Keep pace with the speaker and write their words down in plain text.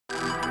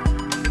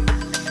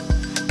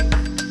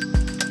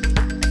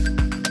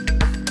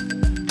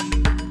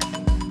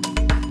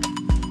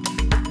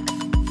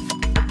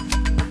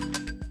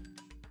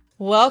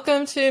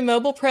Welcome to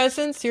Mobile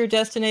Presence, your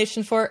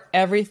destination for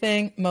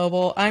everything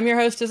mobile. I'm your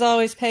host, as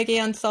always, Peggy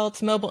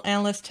Unsaltz, mobile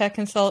analyst, tech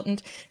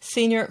consultant,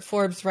 senior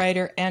Forbes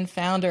writer, and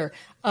founder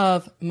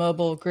of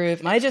Mobile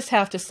Groove. And I just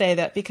have to say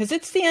that because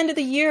it's the end of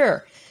the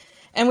year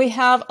and we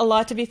have a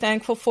lot to be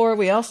thankful for.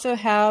 We also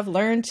have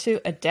learned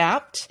to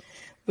adapt.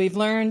 We've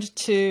learned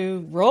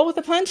to roll with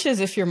the punches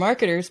if you're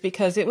marketers,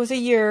 because it was a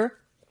year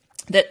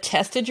that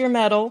tested your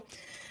mettle.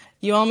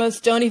 You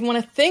almost don't even want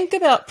to think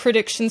about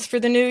predictions for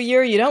the new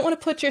year. You don't want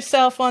to put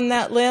yourself on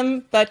that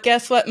limb. But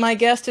guess what? My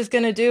guest is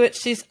going to do it.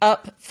 She's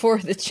up for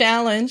the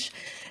challenge.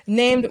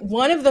 Named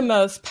one of the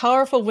most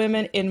powerful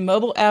women in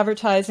mobile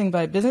advertising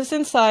by Business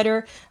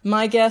Insider,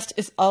 my guest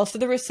is also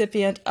the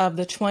recipient of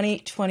the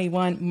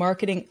 2021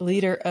 Marketing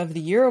Leader of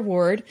the Year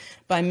Award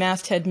by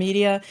Masthead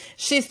Media.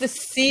 She's the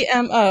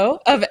CMO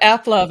of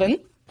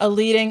AppLovin, a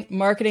leading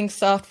marketing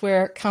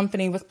software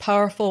company with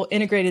powerful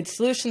integrated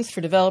solutions for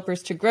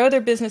developers to grow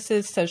their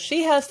businesses. So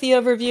she has the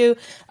overview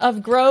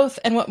of growth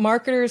and what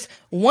marketers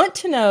want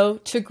to know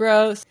to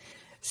grow.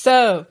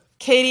 So,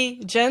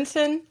 Katie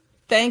Jansen,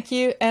 thank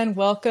you and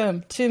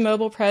welcome to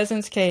Mobile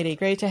Presence, Katie.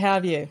 Great to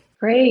have you.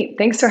 Great.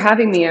 Thanks for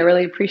having me. I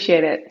really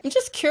appreciate it. I'm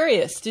just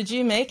curious, did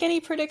you make any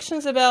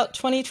predictions about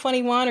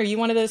 2021? Are you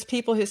one of those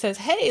people who says,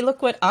 hey,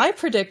 look what I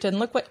predicted and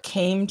look what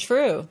came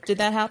true? Did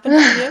that happen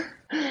for you?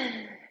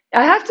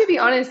 I have to be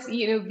honest,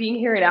 being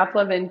here at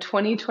AppLovin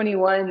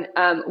 2021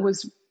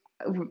 was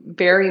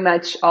very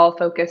much all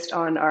focused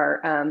on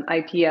our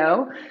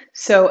IPO.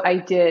 So I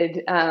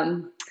did,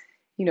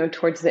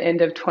 towards the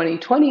end of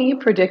 2020,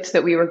 predict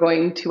that we were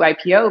going to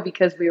IPO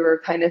because we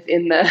were kind of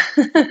in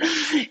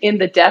the in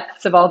the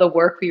depths of all the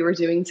work we were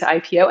doing to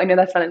IPO. I know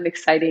that's not an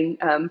exciting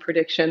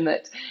prediction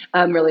that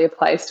really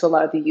applies to a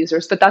lot of the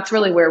users, but that's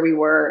really where we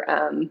were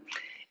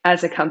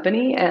as a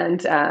company,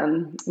 and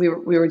we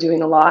were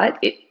doing a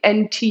lot.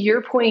 And to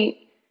your point,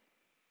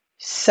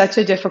 such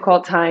a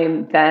difficult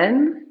time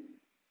then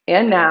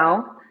and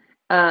now.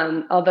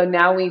 Although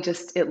now we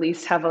just at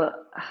least have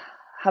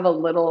a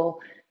little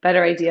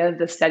better idea of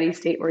the steady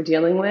state we're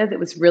dealing with. It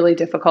was really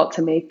difficult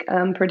to make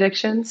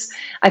predictions.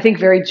 I think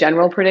very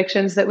general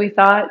predictions that we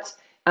thought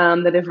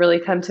that have really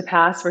come to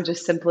pass were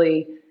just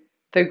simply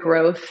the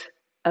growth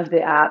of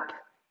the app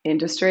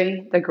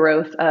industry, the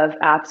growth of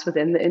apps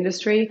within the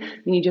industry.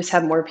 And you just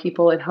have more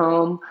people at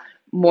home,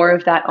 more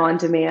of that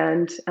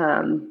on-demand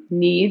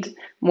need,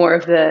 more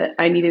of the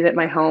I need it at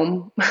my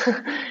home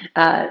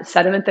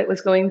sentiment that was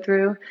going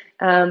through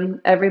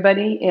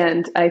everybody.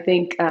 And I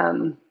think,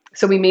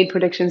 so we made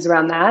predictions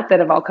around that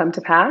have all come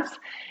to pass,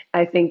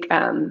 I think,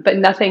 but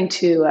nothing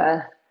too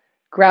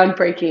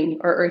groundbreaking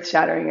or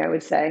earth-shattering, I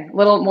would say. A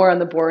little more on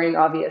the boring,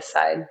 obvious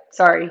side.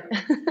 Sorry.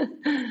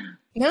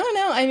 No.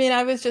 I mean,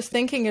 I was just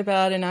thinking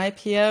about an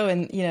IPO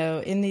and,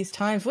 in these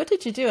times, what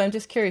did you do? I'm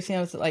just curious,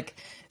 was it like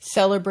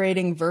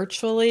celebrating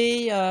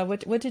virtually?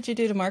 What did you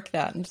do to mark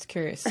that? I'm just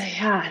curious.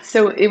 Yeah.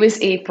 So it was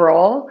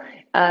April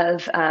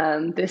of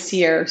this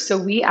year. So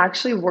we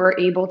actually were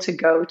able to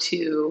go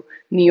to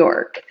New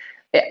York.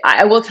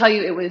 I will tell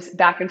you, it was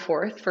back and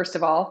forth. First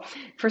of all,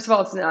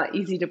 it's not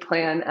easy to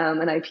plan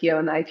an IPO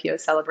and the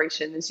IPO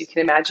celebration, as you can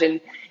imagine.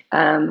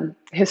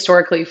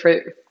 Historically,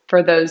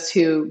 for those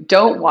who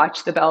don't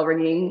watch the bell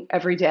ringing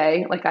every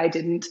day, like I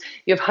didn't,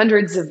 you have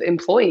hundreds of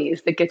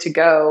employees that get to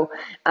go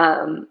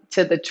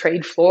to the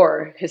trade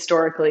floor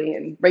historically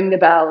and ring the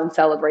bell and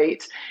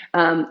celebrate.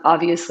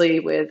 Obviously,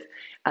 with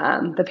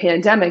the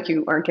pandemic,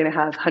 you aren't going to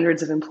have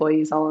hundreds of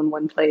employees all in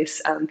one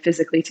place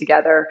physically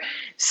together.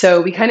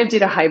 So we kind of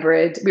did a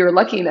hybrid. We were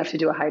lucky enough to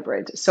do a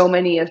hybrid. So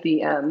many of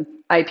the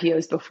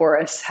IPOs before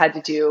us had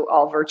to do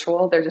all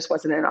virtual. There just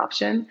wasn't an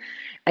option.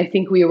 I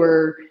think we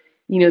were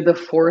the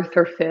fourth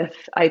or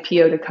fifth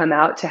IPO to come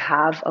out to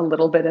have a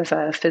little bit of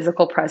a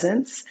physical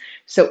presence.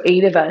 So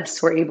 8 of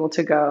us were able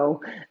to go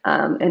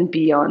and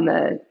be on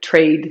the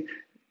trade,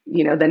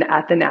 then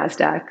at the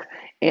NASDAQ.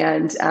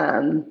 And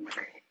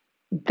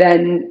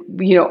then,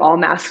 all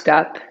masked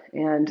up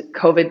and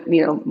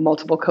COVID,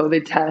 multiple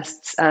COVID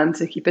tests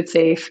to keep it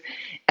safe.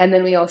 And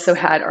then we also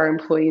had our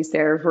employees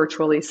there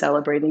virtually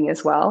celebrating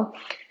as well.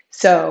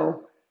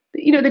 So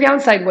the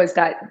downside was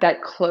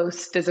that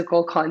close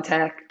physical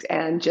contact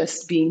and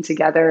just being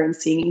together and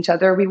seeing each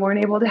other we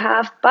weren't able to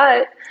have.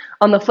 But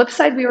on the flip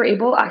side, we were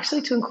able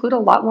actually to include a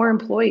lot more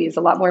employees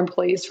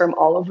from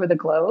all over the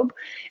globe,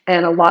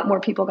 and a lot more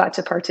people got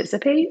to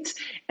participate.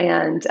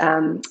 And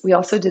we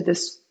also did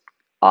this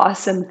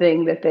awesome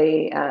thing that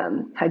they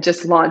had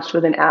just launched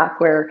with an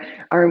app where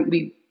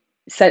we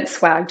sent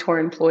swag to our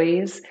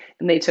employees,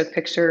 and they took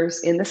pictures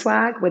in the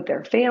swag with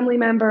their family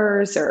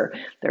members or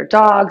their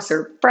dogs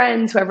or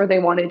friends, whoever they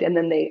wanted. And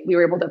then we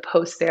were able to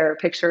post their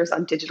pictures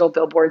on digital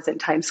billboards in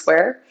Times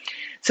Square.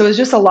 So it was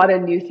just a lot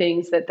of new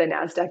things that the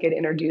NASDAQ had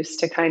introduced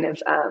to kind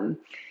of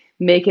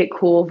make it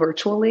cool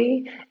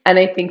virtually. And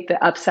I think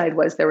the upside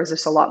was there was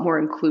just a lot more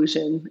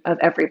inclusion of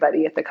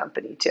everybody at the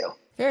company too.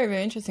 Very,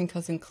 very interesting,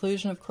 because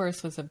inclusion, of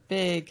course, was a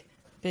big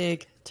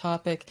big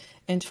topic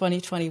in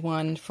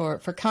 2021 for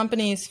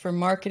companies, for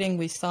marketing.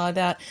 We saw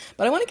that.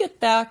 But I want to get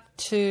back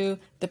to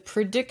the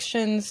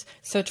predictions.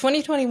 So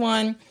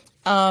 2021,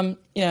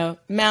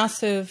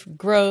 massive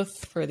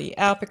growth for the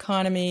app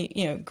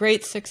economy,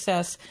 great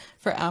success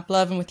for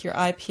AppLovin with your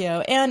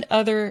IPO and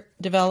other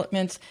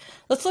developments.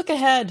 Let's look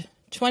ahead.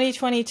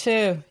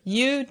 2022,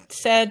 you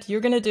said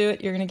you're going to do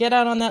it. You're going to get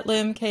out on that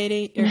limb,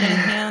 Katie. You're going to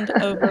hand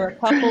over a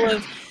couple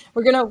of,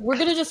 we're going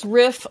to just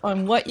riff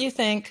on what you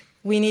think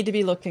we need to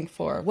be looking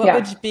for. What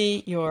would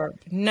be your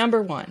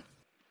number one?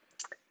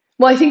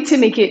 Well, I think to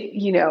make it,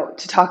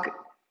 to talk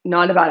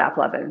not about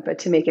AppLovin, but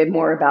to make it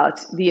more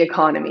about the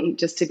economy,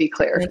 just to be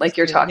clear, like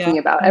you're talking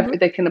about,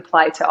 that can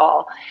apply to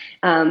all.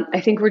 I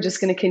think we're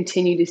just going to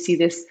continue to see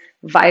this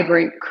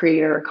vibrant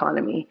creator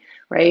economy,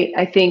 right?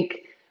 I think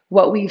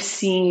what we've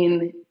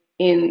seen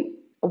in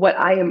what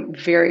I am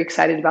very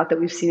excited about that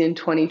we've seen in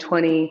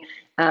 2020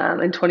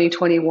 and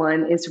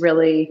 2021 is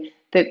really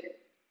that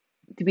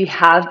we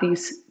have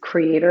these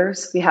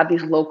creators, we have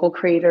these local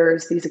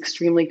creators, these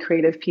extremely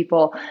creative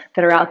people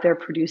that are out there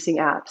producing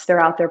apps. They're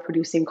out there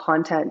producing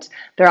content.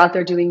 They're out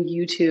there doing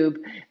YouTube.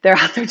 They're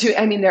out there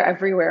doing, they're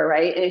everywhere,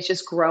 right? And it's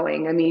just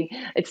growing.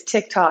 It's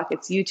TikTok,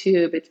 it's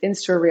YouTube, it's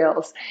Insta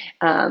Reels,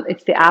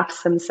 it's the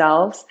apps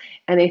themselves.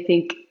 And I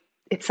think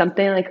it's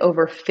something like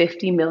over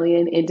 50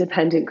 million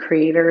independent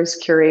creators,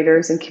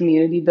 curators, and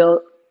community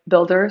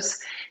builders.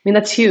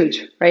 That's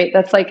huge, right?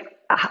 That's like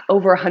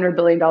over $100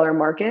 billion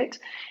market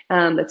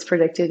that's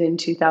predicted in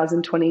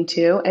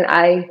 2022. And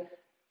I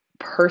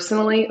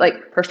personally,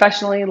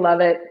 professionally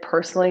love it,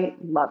 personally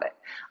love it.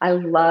 I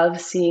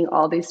love seeing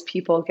all these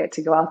people get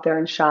to go out there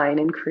and shine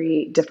and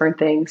create different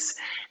things.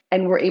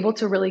 And we're able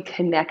to really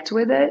connect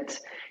with it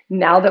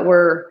now that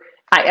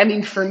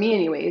for me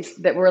anyways,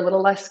 that we're a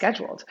little less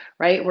scheduled,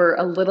 right?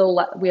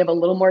 We have a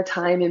little more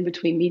time in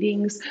between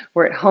meetings.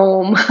 We're at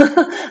home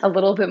a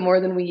little bit more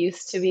than we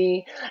used to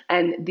be.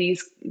 And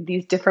these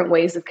different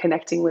ways of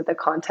connecting with the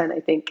content, I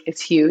think is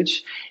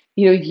huge.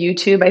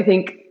 YouTube, I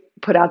think,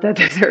 put out that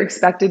they're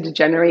expected to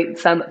generate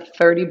some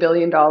 $30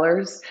 billion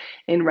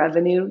in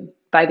revenue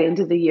by the end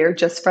of the year,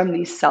 just from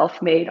these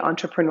self-made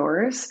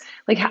entrepreneurs.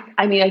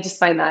 I just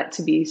find that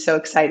to be so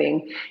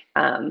exciting.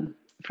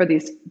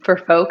 For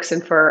folks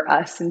and for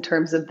us in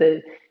terms of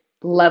the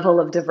level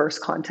of diverse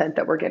content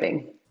that we're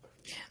getting.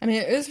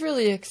 It is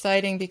really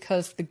exciting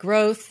because the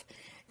growth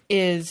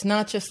is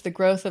not just the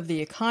growth of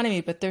the economy,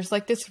 but there's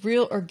this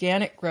real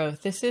organic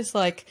growth. This is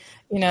that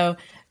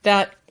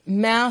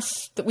mass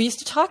that we used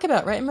to talk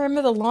about, right?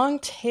 Remember the long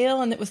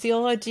tail? And it was the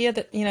old idea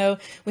that,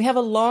 we have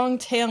a long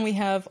tail and we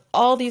have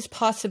all these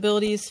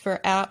possibilities for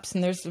apps,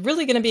 and there's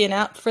really going to be an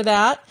app for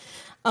that.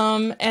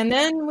 And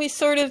then we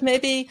sort of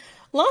maybe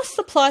lost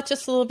the plot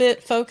just a little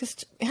bit,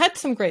 had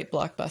some great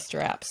blockbuster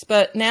apps,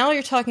 but now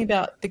you're talking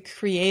about the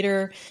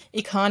creator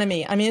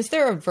economy. Is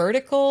there a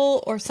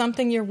vertical or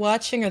something you're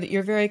watching or that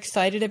you're very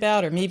excited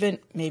about, or maybe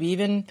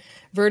even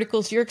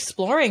verticals you're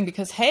exploring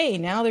because, hey,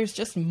 now there's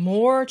just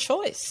more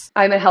choice?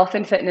 I'm a health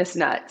and fitness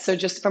nut. So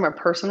just from a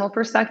personal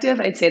perspective,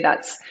 I'd say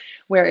that's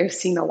where I've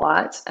seen a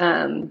lot.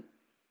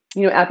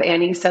 App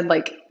Annie said,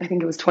 I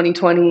think it was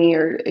 2020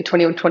 or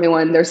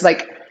 2021, there's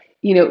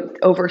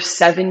over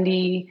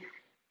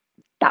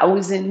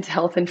 70,000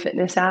 health and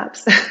fitness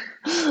apps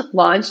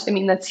launched.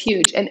 That's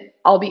huge. And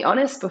I'll be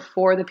honest,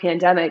 before the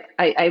pandemic,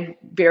 I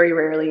very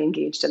rarely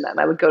engaged in them.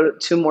 I would go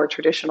to more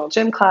traditional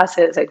gym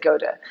classes. I'd go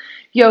to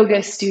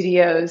yoga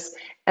studios,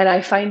 and I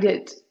find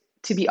it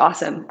to be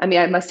awesome.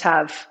 I must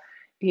have,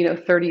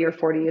 30 or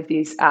 40 of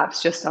these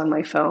apps just on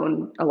my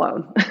phone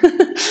alone.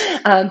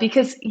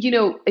 Because,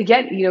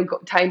 again,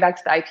 tying back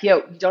to the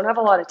IPO, you don't have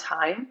a lot of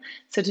time.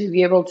 So to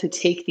be able to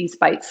take these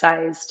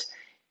bite-sized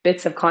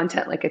bits of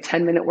content, like a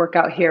 10-minute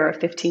workout here, a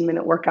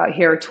 15-minute workout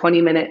here, a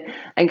 20-minute,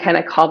 and kind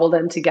of cobble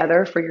them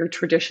together for your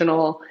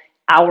traditional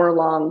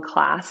hour-long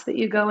class that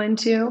you go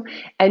into,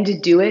 and to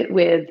do it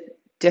with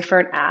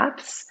different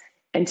apps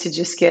and to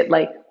just get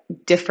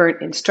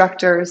different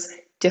instructors,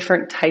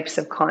 different types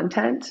of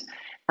content.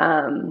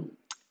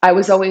 I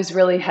was always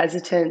really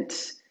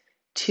hesitant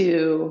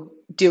to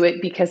do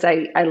it because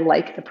I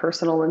like the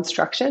personal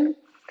instruction.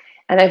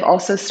 And I've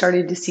also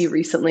started to see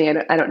recently,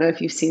 and I don't know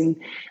if you've seen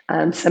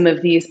some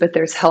of these, but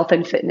there's health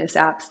and fitness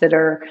apps that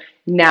are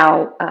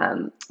now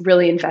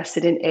really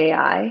invested in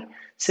AI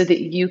so that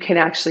you can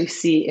actually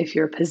see if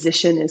your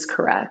position is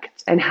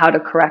correct and how to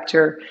correct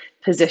your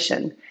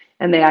position.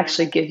 And they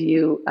actually give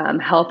you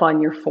help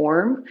on your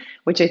form,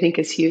 which I think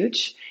is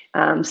huge.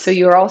 So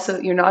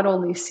you're not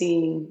only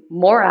seeing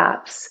more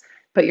apps,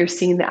 but you're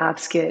seeing the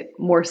apps get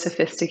more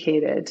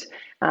sophisticated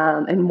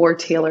and more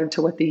tailored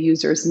to what the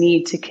users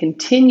need to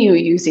continue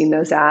using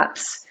those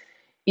apps,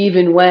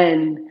 even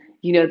when,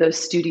 those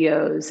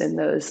studios and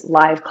those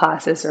live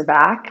classes are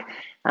back.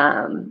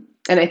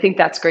 And I think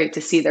that's great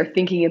to see. They're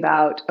thinking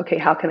about, okay,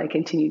 how can I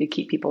continue to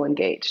keep people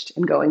engaged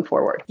and going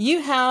forward?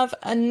 You have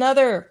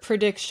another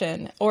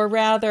prediction, or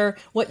rather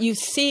what you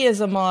see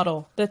as a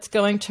model that's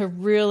going to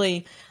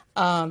really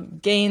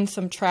gain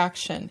some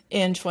traction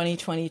in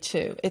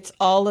 2022. It's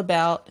all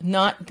about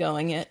not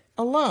going it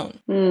alone.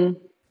 Mm.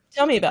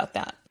 Tell me about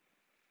that.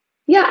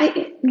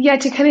 Yeah,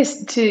 to kind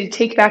of to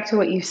take back to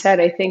what you said,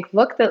 I think,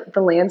 look,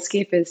 the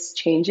landscape is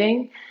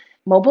changing.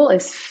 Mobile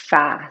is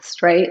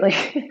fast, right?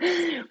 Like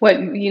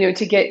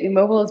to get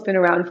mobile has been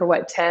around for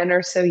what, 10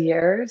 or so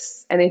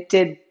years, and it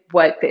did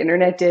what the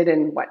internet did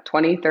in what,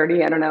 20,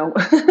 30, I don't know,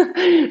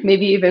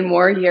 maybe even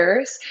more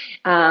years.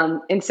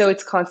 And so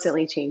it's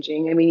constantly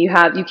changing. I mean, you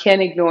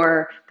can't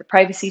ignore the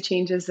privacy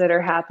changes that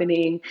are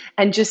happening,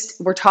 and just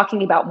we're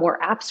talking about more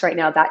apps right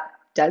now. That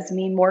does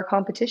mean more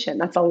competition.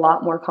 That's a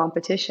lot more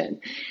competition.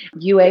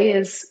 UA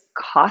is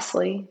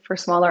costly for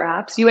smaller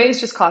apps. UA is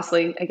just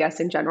costly, I guess,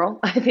 in general.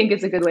 I think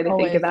is a good way to think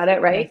Always. about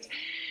it, right? Yes.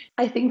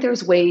 I think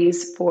there's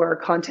ways for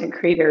content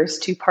creators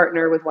to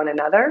partner with one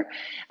another.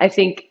 I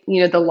think,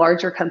 the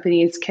larger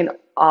companies can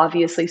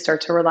obviously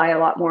start to rely a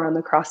lot more on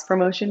the cross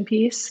promotion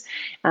piece.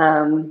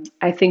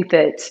 I think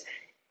that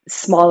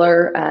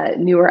smaller,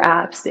 newer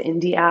apps, the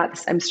indie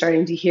apps, I'm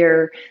starting to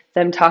hear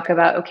them talk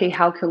about, okay,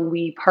 how can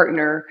we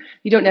partner?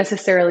 You don't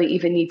necessarily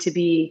even need to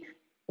be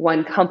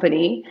one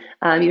company.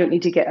 You don't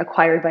need to get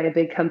acquired by a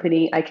big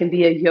company. I can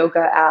be a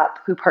yoga app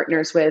who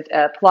partners with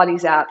a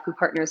Pilates app who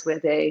partners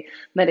with a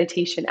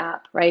meditation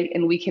app, right?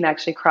 And we can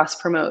actually cross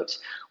promote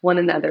one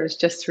another's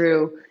just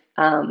through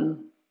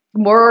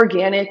more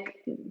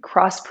organic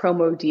cross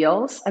promo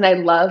deals. And I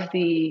love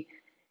the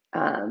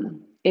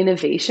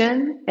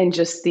innovation and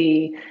just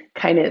the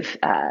kind of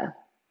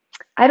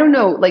I don't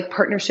know, like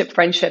partnership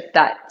friendship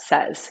that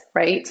says,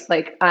 right?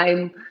 Like,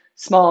 I'm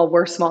small,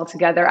 we're small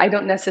together. I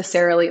don't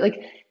necessarily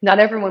like, not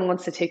everyone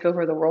wants to take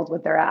over the world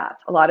with their app.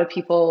 A lot of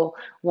people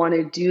want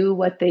to do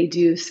what they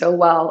do so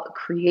well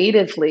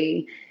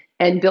creatively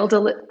and build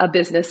a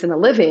business and a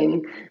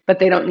living, but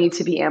they don't need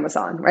to be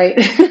Amazon,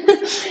 right?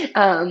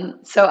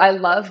 So I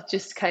love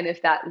just kind of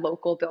that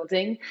local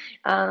building.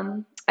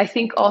 I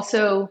think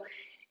also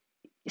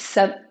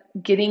some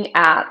getting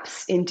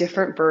apps in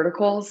different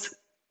verticals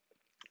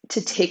to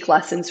take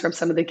lessons from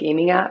some of the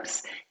gaming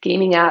apps.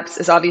 Gaming apps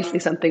is obviously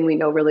something we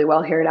know really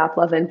well here at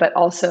AppLovin, but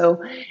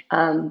also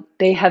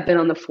they have been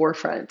on the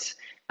forefront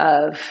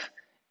of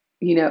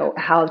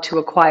how to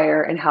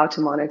acquire and how to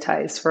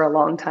monetize for a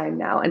long time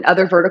now. And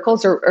other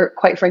verticals are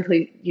quite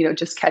frankly,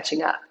 just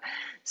catching up.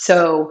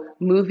 So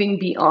moving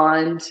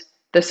beyond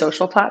the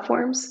social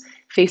platforms,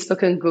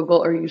 Facebook and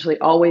Google are usually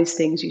always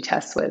things you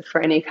test with for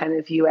any kind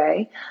of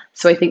UA.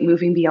 So I think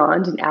moving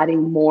beyond and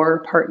adding more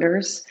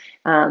partners,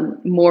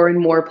 more and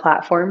more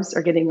platforms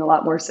are getting a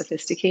lot more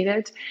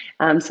sophisticated.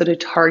 So to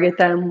target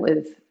them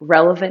with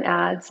relevant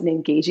ads and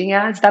engaging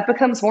ads, that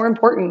becomes more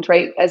important,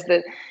 right? As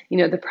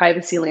the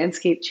privacy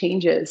landscape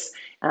changes,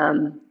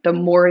 the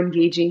more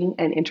engaging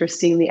and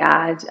interesting the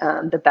ad,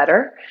 the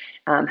better.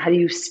 How do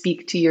you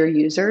speak to your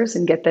users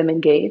and get them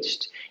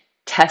engaged?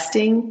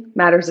 Testing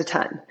matters a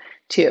ton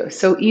too.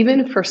 So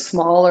even for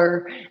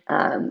smaller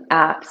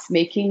apps,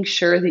 making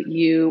sure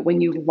that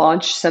when you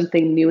launch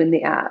something new in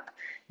the app,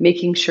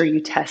 making sure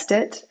you test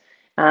it.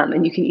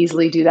 And you can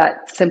easily do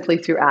that simply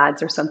through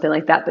ads or something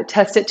like that, but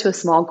test it to a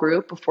small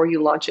group before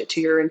you launch it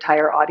to your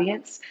entire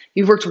audience.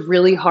 You've worked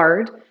really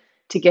hard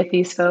to get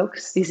these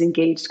folks, these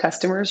engaged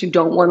customers. You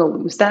don't want to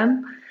lose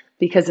them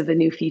because of a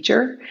new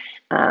feature.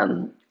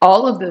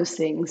 All of those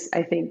things,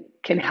 I think,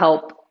 can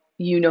help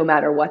no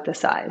matter what the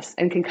size,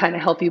 and can kind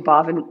of help you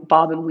bob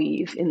and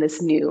weave in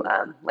this new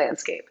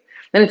landscape.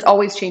 And it's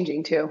always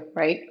changing too,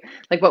 right?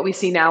 Like what we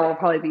see now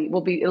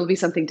it'll be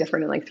something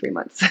different in like 3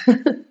 months.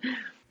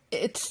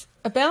 It's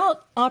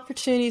about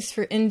opportunities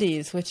for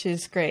indies, which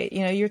is great.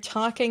 You're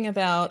talking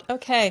about,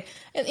 okay,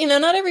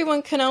 not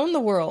everyone can own the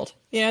world.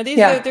 There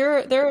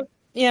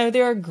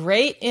are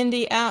great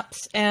indie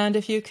apps, and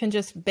if you can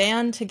just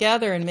band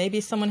together, and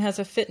maybe someone has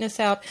a fitness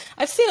app.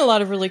 I've seen a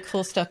lot of really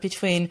cool stuff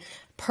between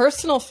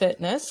personal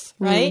fitness,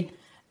 right?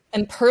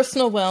 And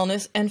personal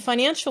wellness and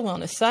financial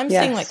wellness. So I'm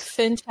seeing like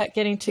fintech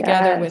getting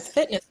together with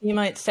fitness. You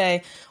might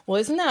say, well,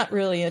 isn't that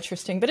really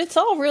interesting? But it's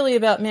all really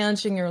about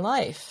managing your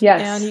life.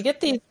 Yes. And you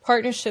get these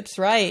partnerships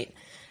right,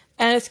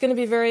 and it's going to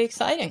be very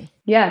exciting.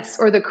 Yes.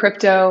 Or the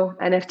crypto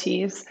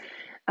NFTs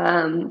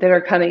that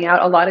are coming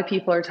out. A lot of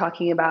people are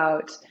talking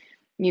about,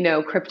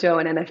 crypto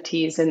and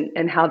NFTs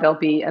and how they'll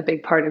be a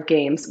big part of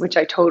games, which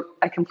I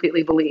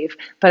completely believe.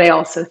 But I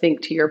also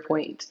think, to your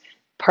point,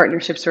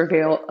 partnerships are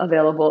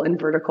available in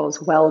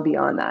verticals well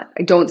beyond that.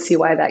 I don't see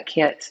why that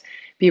can't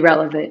be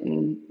relevant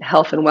in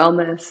health and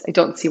wellness. I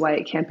don't see why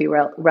it can't be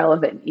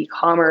relevant in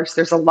e-commerce.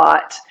 There's a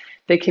lot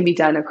that can be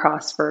done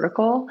across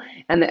vertical,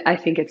 and I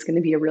think it's going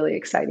to be a really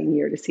exciting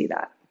year to see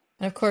that.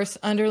 And of course,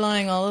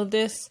 underlying all of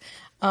this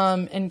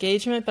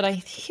engagement, but I'm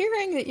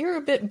hearing that you're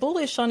a bit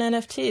bullish on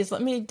NFTs.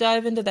 Let me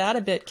dive into that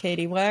a bit,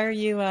 Katie. Why are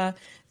you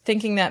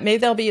thinking that? Maybe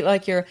they'll be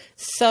like your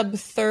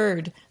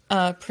sub-third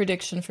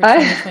prediction for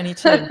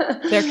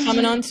 2022. They're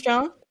coming on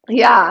strong?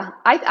 Yeah,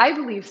 I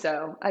believe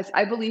so.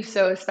 I believe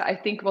so. I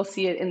think we'll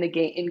see it in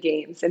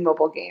games, in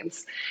mobile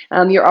games.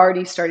 You're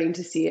already starting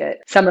to see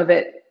it, some of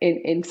it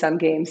in some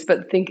games.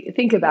 But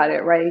think about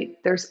it, right?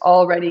 There's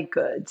already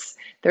goods.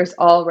 There's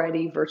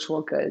already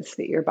virtual goods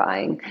that you're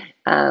buying.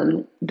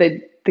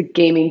 The the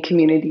gaming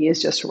community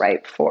is just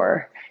ripe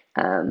for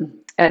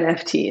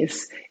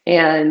NFTs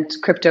and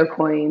crypto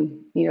coin,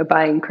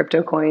 buying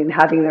crypto coin,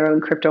 having their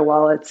own crypto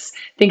wallets.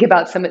 Think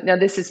about now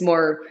this is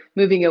more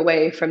moving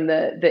away from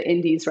the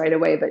indies right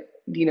away, but,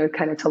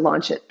 kind of to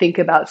launch it, think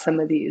about some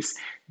of these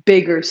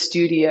bigger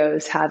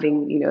studios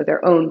having,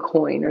 their own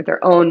coin or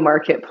their own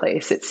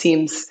marketplace. It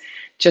seems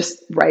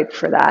just ripe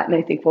for that. And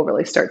I think we'll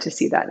really start to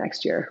see that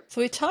next year. So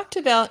we talked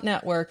about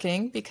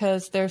networking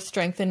because there's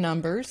strength in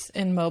numbers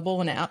in mobile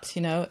and apps.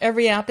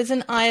 Every app is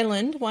an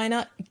island. Why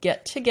not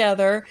get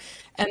together?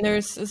 And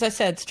there's, as I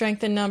said,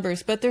 strength in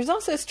numbers, but there's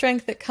also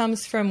strength that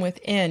comes from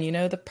within,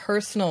 the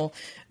personal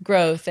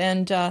growth.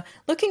 And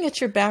looking at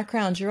your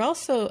background, you're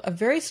also a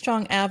very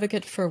strong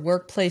advocate for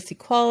workplace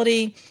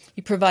equality.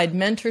 You provide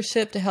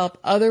mentorship to help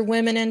other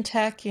women in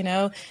tech,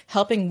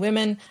 helping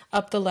women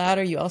up the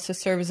ladder. You also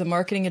serve as a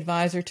marketing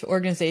advisor to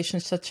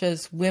organizations such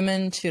as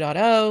Women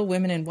 2.0,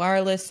 Women in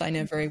Wireless, I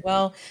know very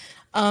well.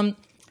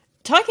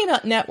 Talking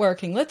about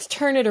networking, let's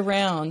turn it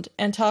around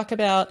and talk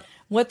about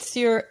what's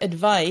your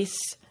advice.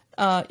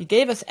 You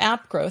gave us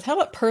app growth. How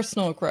about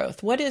personal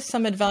growth? What is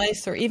some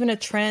advice or even a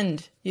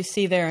trend you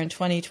see there in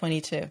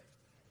 2022?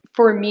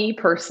 For me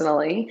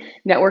personally,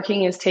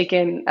 networking has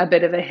taken a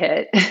bit of a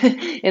hit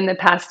in the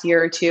past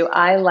year or two.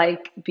 I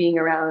like being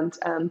around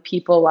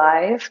people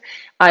live.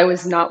 I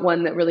was not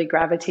one that really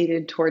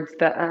gravitated towards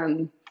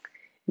the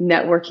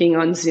networking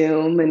on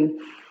Zoom and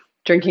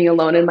drinking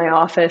alone in my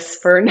office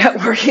for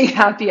networking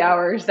happy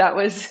hours. That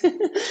was,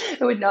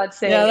 I would not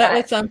say. Yeah, that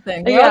was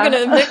something. We're all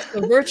going to mix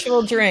a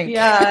virtual drink.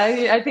 Yeah,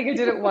 I think I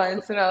did it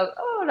once and I was,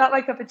 not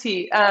my cup of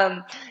tea.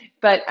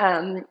 But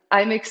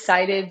I'm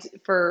excited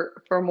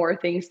for more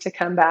things to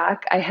come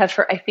back.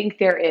 I think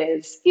there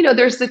is,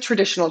 there's the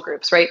traditional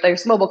groups, right?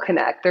 There's Mobile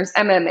Connect, there's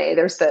MMA,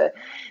 there's the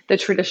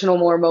traditional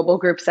more mobile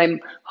groups.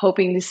 I'm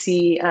hoping to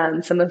see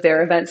some of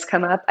their events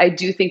come up. I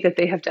do think that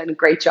they have done a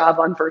great job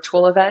on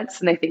virtual events,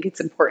 and I think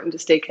it's important to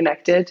stay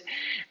connected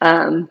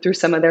through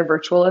some of their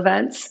virtual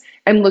events.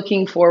 I'm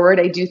looking forward.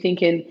 I do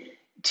think in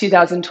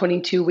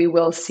 2022 we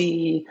will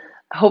see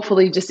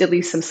hopefully just at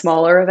least some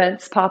smaller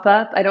events pop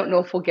up. I don't know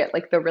if we'll get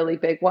like the really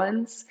big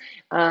ones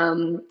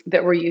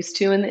that we're used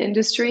to in the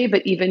industry,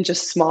 but even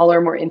just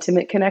smaller, more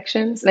intimate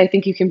connections. And I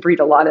think you can breed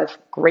a lot of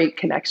great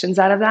connections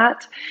out of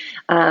that.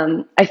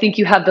 I think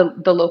you have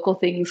the local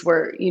things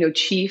where,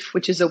 Chief,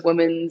 which is a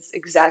women's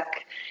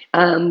exec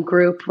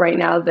group right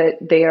now,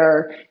 that they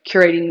are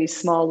curating these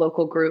small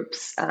local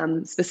groups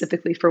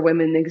specifically for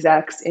women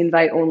execs,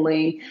 invite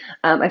only.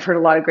 I've heard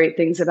a lot of great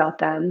things about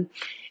them.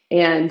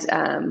 And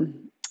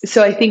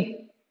so I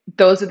think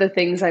those are the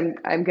things I'm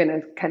going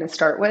to kind of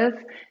start with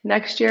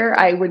next year.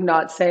 I would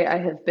not say I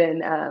have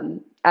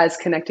been as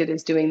connected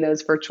as doing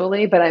those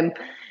virtually, but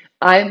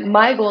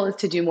my goal is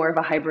to do more of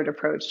a hybrid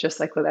approach, just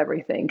like with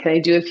everything. Can I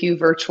do a few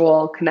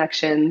virtual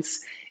connections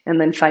and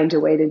then find a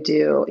way to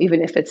do,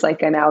 even if it's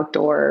like an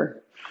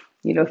outdoor,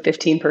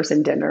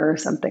 15-person dinner or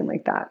something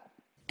like that.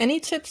 Any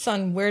tips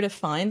on where to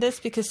find this?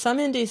 Because some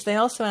indies, they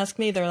also ask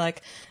me, they're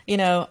like,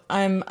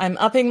 I'm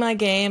upping my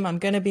game. I'm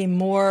going to be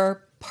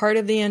more part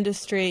of the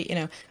industry.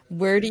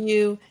 Where do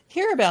you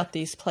hear about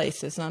these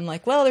places? And I'm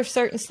like, well, there's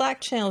certain Slack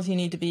channels you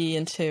need to be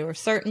into or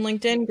certain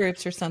LinkedIn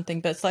groups or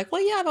something. But it's like,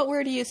 well, yeah, but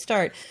where do you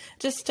start?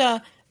 Just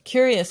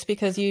curious,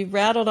 because you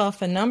rattled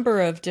off a number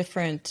of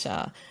different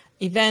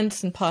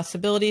events and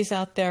possibilities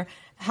out there.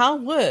 How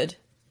would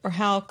or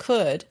how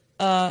could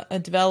a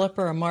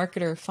developer or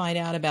marketer find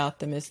out about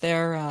them? Is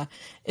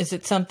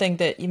it something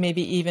that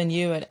maybe even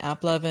you at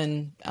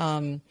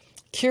AppLovin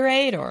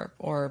curate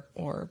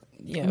or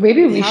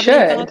maybe we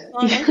should.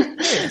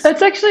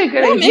 That's actually a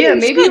good idea.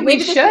 Maybe we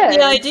should.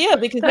 The idea,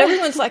 because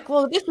everyone's like,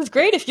 well, this is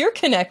great if you're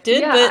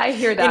connected. Yeah, but, I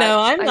hear that.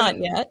 I'm not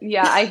yet.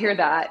 Yeah, I hear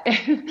that.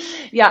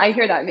 Yeah, I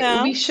hear that.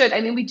 Yeah. We should. I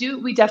mean,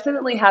 we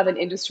definitely have an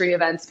industry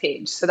events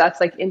page. So that's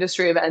like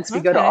industry events. We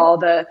go to all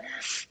the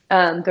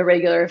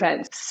regular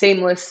events.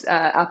 Shameless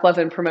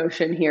AppLovin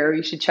promotion here.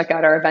 You should check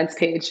out our events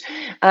page.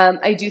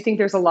 I do think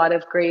there's a lot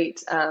of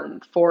great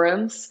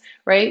forums,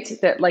 right?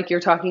 That like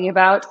you're talking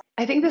about.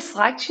 I think the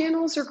Slack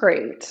channels are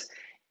great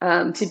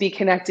to be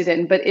connected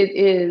in, but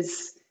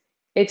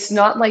it's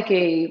not like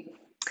a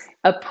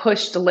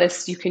pushed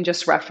list you can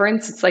just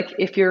reference. It's like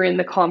if you're in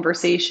the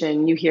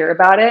conversation, you hear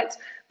about it,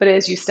 but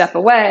as you step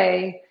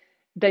away,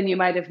 then you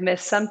might have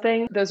missed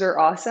something. Those are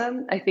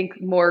awesome. I think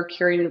more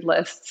curated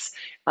lists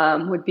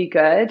would be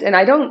good. And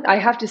I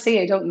have to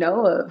say, I don't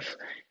know of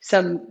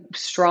some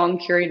strong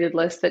curated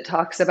list that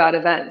talks about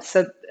events.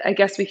 So I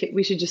guess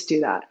we should just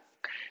do that.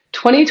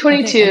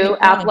 2022,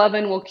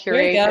 AppLovin will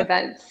curate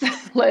events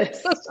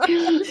list.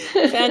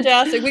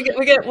 Fantastic. We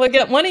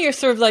get one of your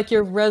sort of like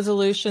your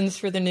resolutions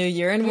for the new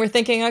year, and we're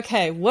thinking,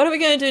 okay, what are we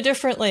going to do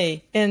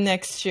differently in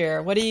next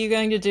year? What are you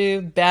going to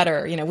do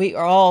better? We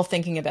are all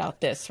thinking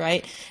about this,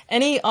 right?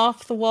 Any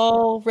off the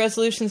wall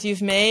resolutions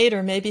you've made,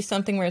 or maybe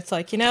something where it's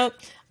like,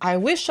 I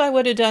wish I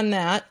would have done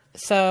that.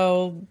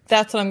 So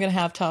that's what I'm going to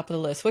have top of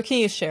the list. What can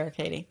you share,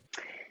 Katie?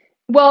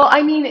 Well,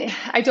 I mean,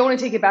 I don't want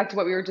to take it back to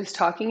what we were just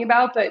talking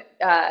about, but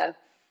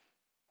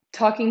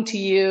talking to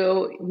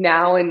you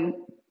now and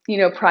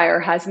prior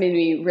has made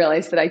me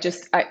realize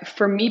that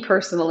for me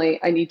personally,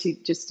 I need to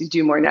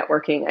do more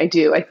networking.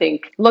 I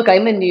think, look,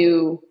 I'm a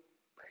new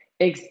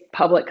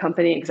public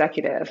company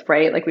executive,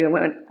 right? Like we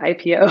went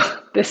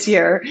IPO this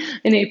year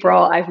in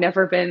April. I've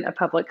never been a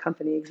public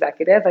company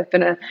executive. I've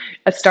been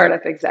a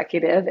startup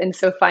executive. And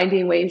so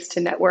finding ways to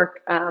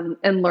network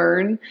and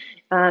learn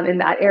in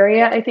that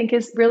area, I think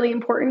is really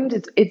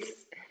important. It's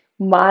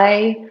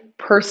my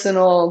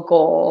personal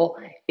goal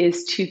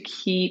is to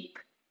keep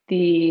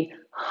the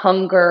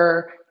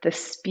hunger, the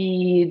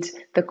speed,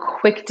 the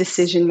quick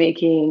decision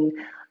making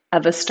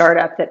of a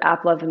startup that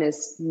AppLovin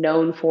is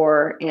known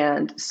for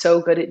and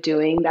so good at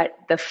doing, that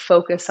the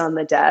focus on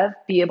the dev,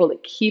 be able to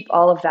keep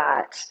all of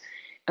that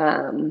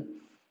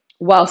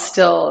while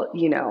still,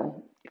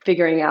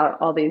 figuring out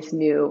all these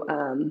new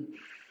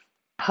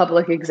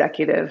public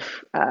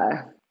executive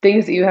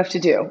things that you have to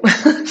do,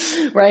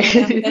 right?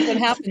 Yeah, that's what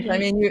happens. I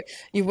mean,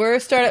 you were a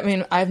startup. I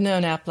mean, I've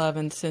known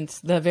AppLovin since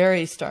the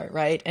very start,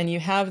 right? And you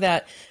have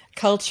that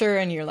culture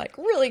and you're like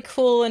really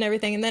cool and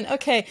everything. And then,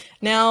 okay,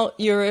 now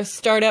you're a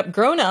startup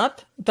grown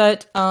up,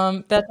 but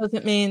that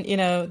doesn't mean,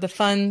 the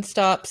fun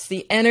stops,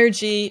 the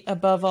energy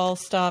above all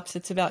stops.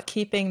 It's about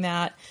keeping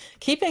that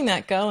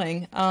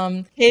going.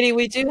 Katie,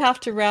 we do have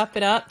to wrap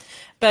it up.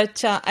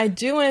 But I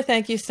do want to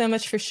thank you so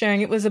much for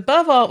sharing. It was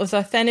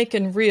authentic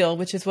and real,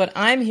 which is what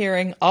I'm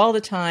hearing all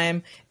the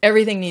time.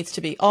 Everything needs to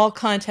be. All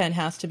content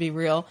has to be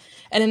real.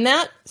 And in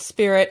that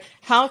spirit,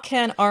 how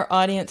can our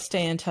audience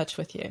stay in touch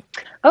with you?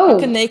 How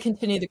can they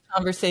continue the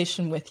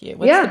conversation with you?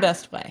 What's the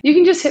best way? You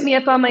can just hit me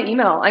up on my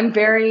email. I'm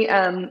very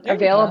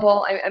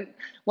available. I'm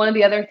one of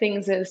the other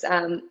things is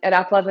at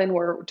AppLovin,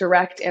 we're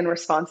direct and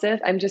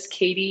responsive. I'm just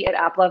Katie at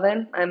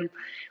AppLovin. I'm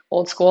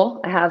old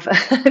school. I've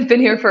been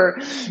here for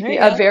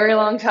a very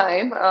long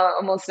time,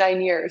 almost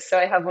 9 years. So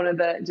I have one of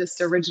the just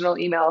original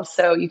emails.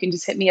 So you can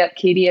just hit me up,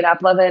 Katie at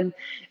AppLovin.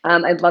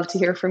 I'd love to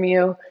hear from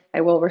you.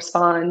 I will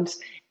respond.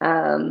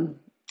 And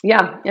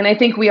I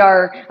think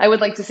I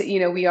would like to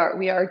say, we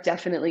are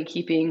definitely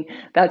keeping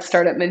that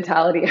startup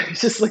mentality.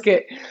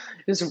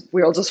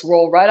 We'll just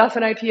roll right off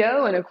an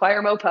IPO and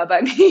acquire MoPub.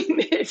 I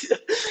mean,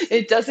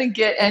 it doesn't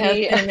get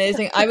any. It has been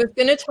amazing. I was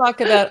going to talk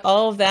about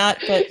all of that,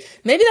 but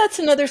maybe that's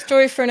another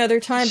story for another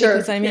time. Sure,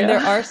 because there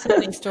are so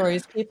many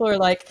stories. People are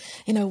like,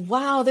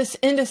 wow, this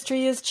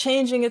industry is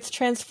changing. It's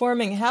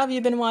transforming. Have you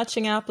been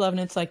watching AppLovin?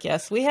 And it's like,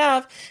 yes, we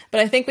have.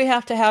 But I think we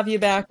have to have you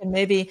back and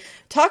maybe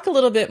talk a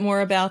little bit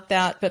more about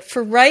that. But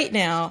for right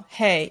now,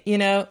 hey,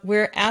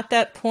 we're at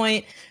that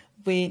point.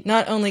 We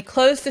not only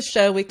close the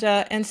show,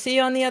 and see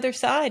you on the other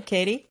side,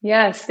 Katie.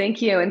 Yes,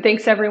 thank you. And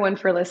thanks everyone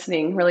for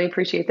listening. Really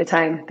appreciate the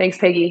time. Thanks,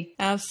 Peggy.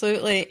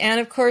 Absolutely. And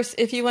of course,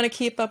 if you want to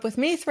keep up with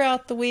me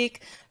throughout the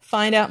week,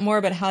 find out more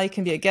about how you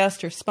can be a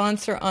guest or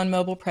sponsor on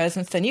Mobile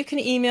Presence, then you can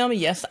email me.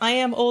 Yes, I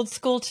am old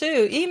school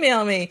too.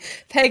 Email me,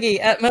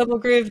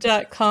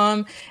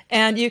 Peggy@mobilegroove.com.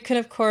 And you can,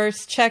 of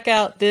course, check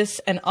out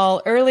this and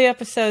all early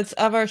episodes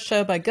of our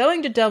show by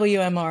going to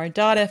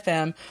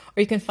WMR.fm,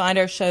 or you can find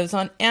our shows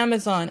on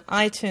Amazon,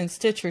 iTunes,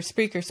 Stitcher,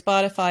 Spreaker,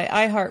 Spotify,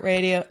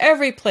 iHeartRadio,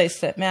 every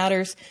place that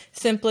matters,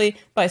 simply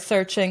by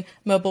searching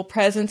Mobile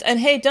Presence. And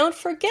hey, don't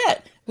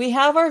forget, we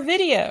have our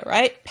video,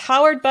 right?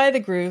 Powered by The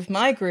Groove,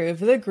 My Groove,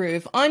 The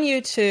Groove, on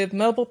YouTube,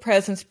 Mobile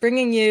Presence,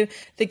 bringing you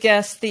the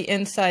guests, the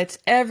insights,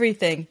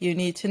 everything you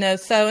need to know.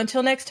 So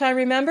until next time,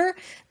 remember,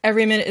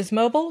 every minute is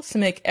mobile, so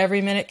make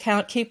every minute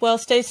count. Keep well,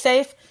 stay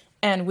safe,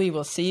 and we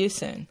will see you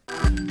soon.